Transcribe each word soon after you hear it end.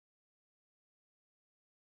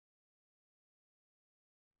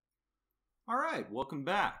All right, welcome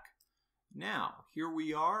back. Now, here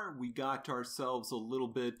we are. We got ourselves a little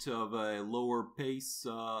bit of a lower pace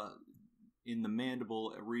in the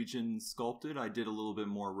mandible region sculpted. I did a little bit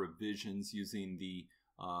more revisions using the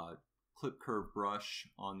clip curve brush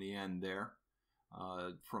on the end there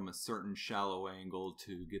from a certain shallow angle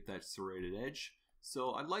to get that serrated edge.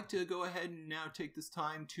 So I'd like to go ahead and now take this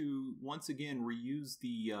time to once again reuse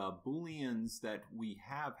the booleans that we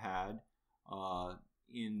have had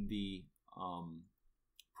in the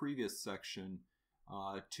previous section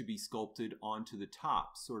to be sculpted onto the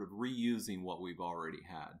top, sort of reusing what we've already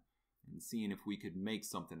had and seeing if we could make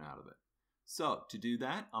something out of it. So to do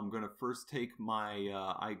that, I'm going to first take my,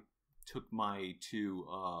 I took my two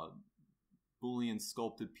boolean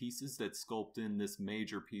sculpted pieces that sculpt in this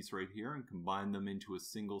major piece right here and combine them into a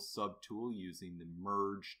single subtool using the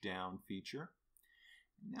merge down feature.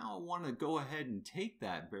 Now I want to go ahead and take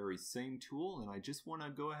that very same tool and I just want to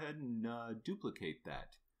go ahead and duplicate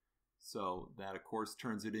that. So that of course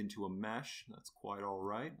turns it into a mesh. That's quite all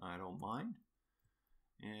right. I don't mind.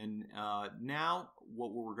 And now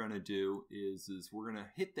what we're going to do is we're going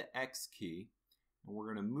to hit the X key and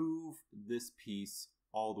we're going to move this piece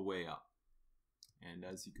all the way up. And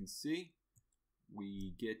as you can see,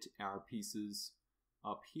 we get our pieces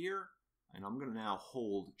up here. And I'm going to now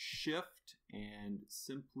hold Shift and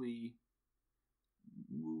simply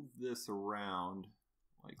move this around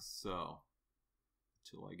like so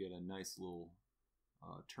until I get a nice little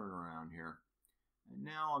turnaround here. And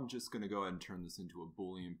now I'm just going to go ahead and turn this into a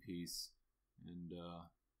Boolean piece. And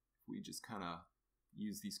we just kind of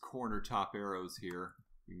use these corner top arrows here,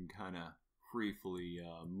 we can kind of briefly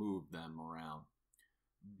move them around.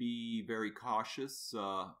 Be very cautious.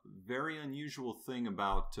 Very unusual thing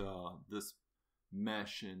about this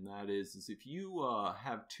mesh, and that is if you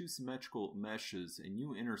have two symmetrical meshes and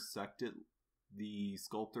you intersect it, the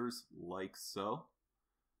sculptors like so,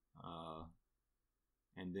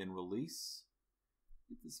 and then release,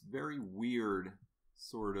 get this very weird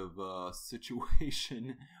sort of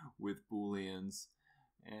situation with booleans.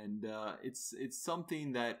 And it's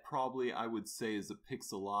something that probably I would say is a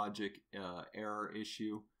pixelogic error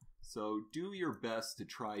issue. So do your best to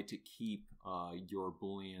try to keep your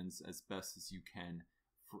booleans as best as you can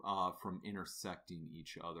from intersecting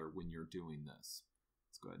each other when you're doing this.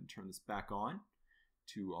 Let's go ahead and turn this back on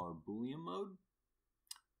to our boolean mode.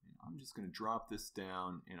 And I'm just going to drop this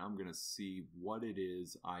down and I'm going to see what it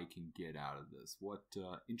is I can get out of this. What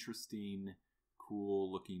interesting,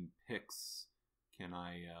 cool looking pics can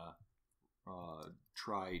I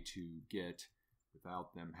try to get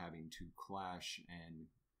without them having to clash and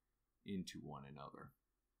into one another.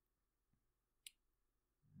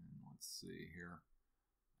 And let's see here.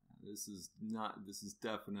 This is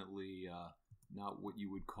definitely not what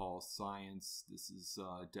you would call science. This is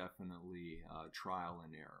definitely trial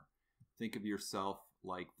and error. Think of yourself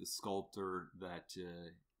like the sculptor that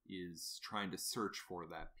is trying to search for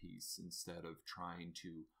that piece instead of trying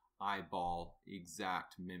to eyeball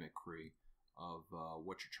exact mimicry of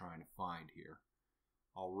what you're trying to find here.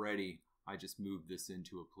 Already, I just moved this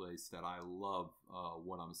into a place that I love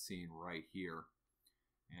what I'm seeing right here.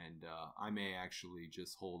 And I may actually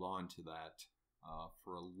just hold on to that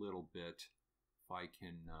for a little bit. If I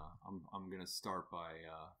can, I'm going to start by,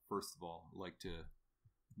 first of all, I'd like to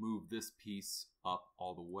move this piece up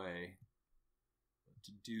all the way. But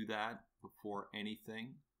to do that, before anything,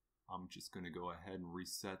 I'm just going to go ahead and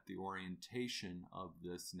reset the orientation of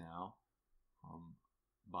this now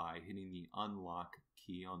by hitting the unlock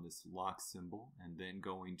key on this lock symbol and then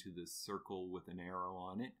going to this circle with an arrow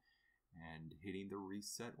on it and hitting the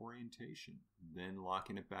reset orientation, then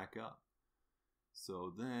locking it back up.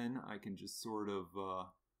 So then I can just sort of,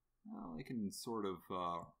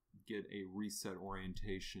 get a reset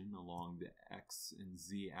orientation along the X and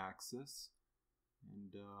Z axis.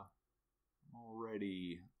 And I'm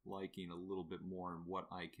already liking a little bit more in what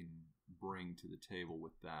I can bring to the table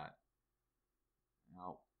with that.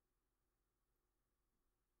 Now,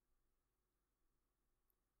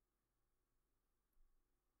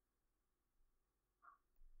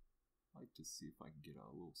 I'd like to see if I can get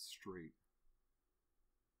a little straight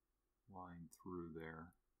line through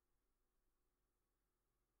there.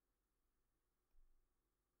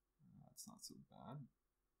 That's not so bad.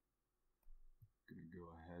 I'm going to go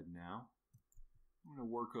ahead now. I'm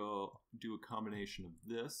going to do a combination of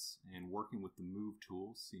this and working with the move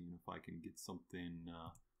tool, seeing if I can get something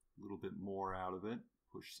a little bit more out of it,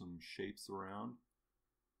 push some shapes around,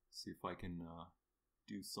 see if I can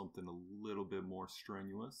do something a little bit more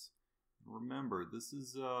strenuous. Remember, this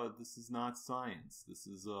is not science. This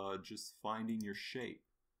is just finding your shape,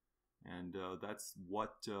 and that's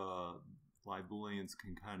what live booleans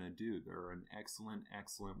can kind of do. They're an excellent,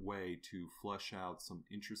 excellent way to flesh out some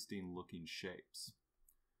interesting looking shapes.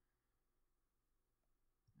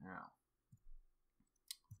 Now,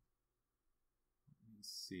 let me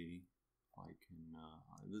see if I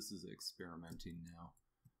can, this is experimenting now.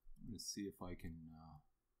 I'm going to see if I can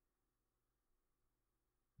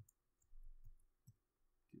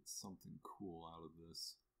get something cool out of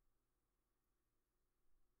this.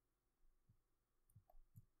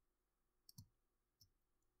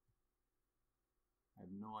 I have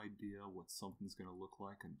no idea what something's going to look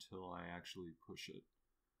like until I actually push it.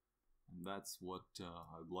 And that's what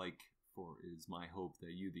I'd like for, is my hope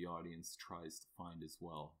that you, the audience, tries to find as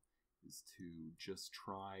well, is to just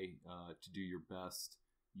try to do your best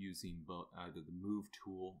using either the move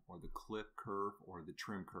tool or the clip curve or the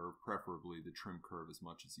trim curve, preferably the trim curve as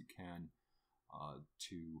much as you can,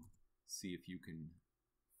 to see if you can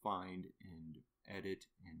find and edit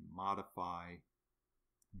and modify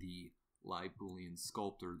the live boolean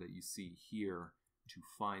sculptor that you see here to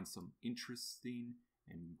find some interesting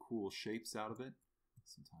and cool shapes out of it.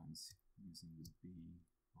 Sometimes using the B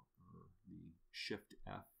or the Shift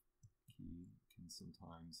F key can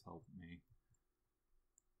sometimes help me.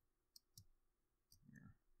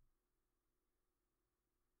 Here.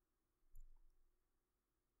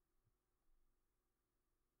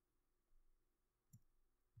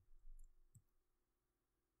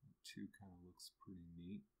 That too kind of looks pretty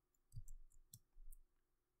neat.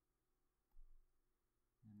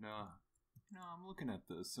 And you know, I'm looking at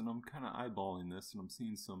this and I'm kind of eyeballing this and I'm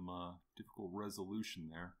seeing some difficult resolution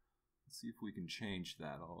there. Let's see if we can change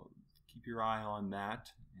that. I'll keep your eye on that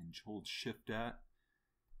and hold Shift at,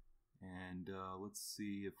 and let's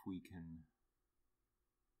see if we can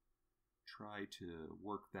try to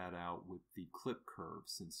work that out with the clip curve,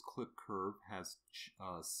 since clip curve has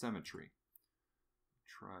symmetry.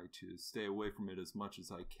 Try to stay away from it as much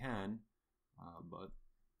as I can, but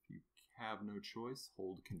if you have no choice,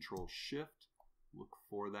 hold Control Shift, look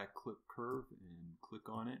for that clip curve and click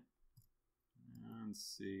on it and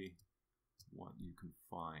see what you can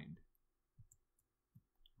find.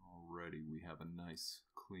 Already we have a nice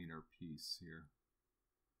cleaner piece here.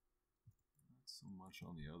 Not so much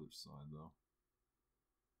on the other side though.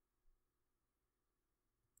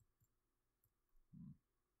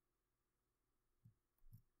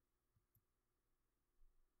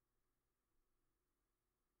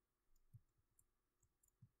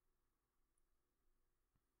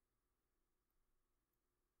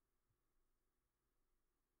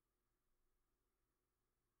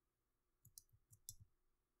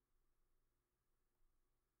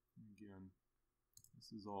 Again,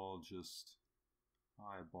 this is all just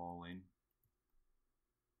eyeballing,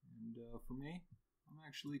 and for me, I'm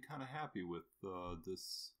actually kind of happy with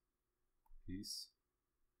this piece.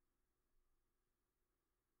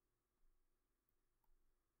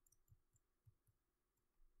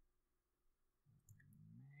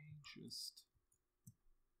 I may just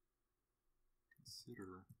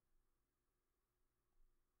consider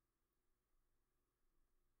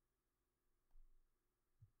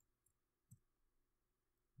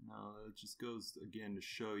now, it just goes again to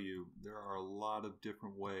show you there are a lot of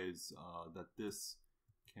different ways that this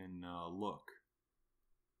can look.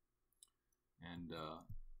 And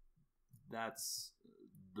that's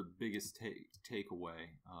the biggest takeaway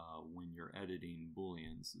when you're editing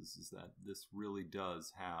booleans, is that this really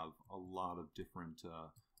does have a lot of different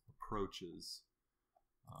approaches.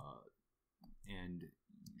 And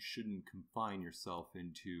you shouldn't confine yourself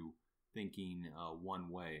into thinking one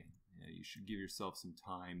way. You should give yourself some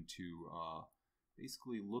time to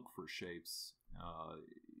basically look for shapes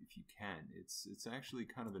if you can. It's actually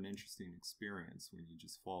kind of an interesting experience when you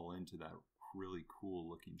just fall into that really cool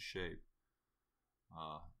looking shape.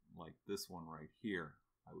 Like this one right here,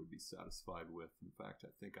 I would be satisfied with. In fact, I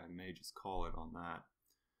think I may just call it on that.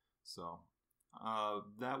 So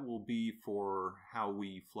that will be for how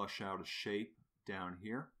we flush out a shape down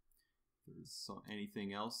here. If there's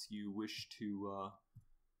anything else you wish to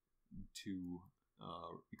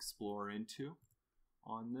explore into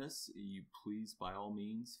on this, you please, by all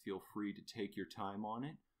means, feel free to take your time on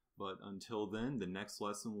it. But until then, the next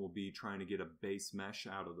lesson will be trying to get a base mesh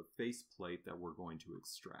out of the faceplate that we're going to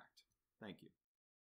extract. Thank you.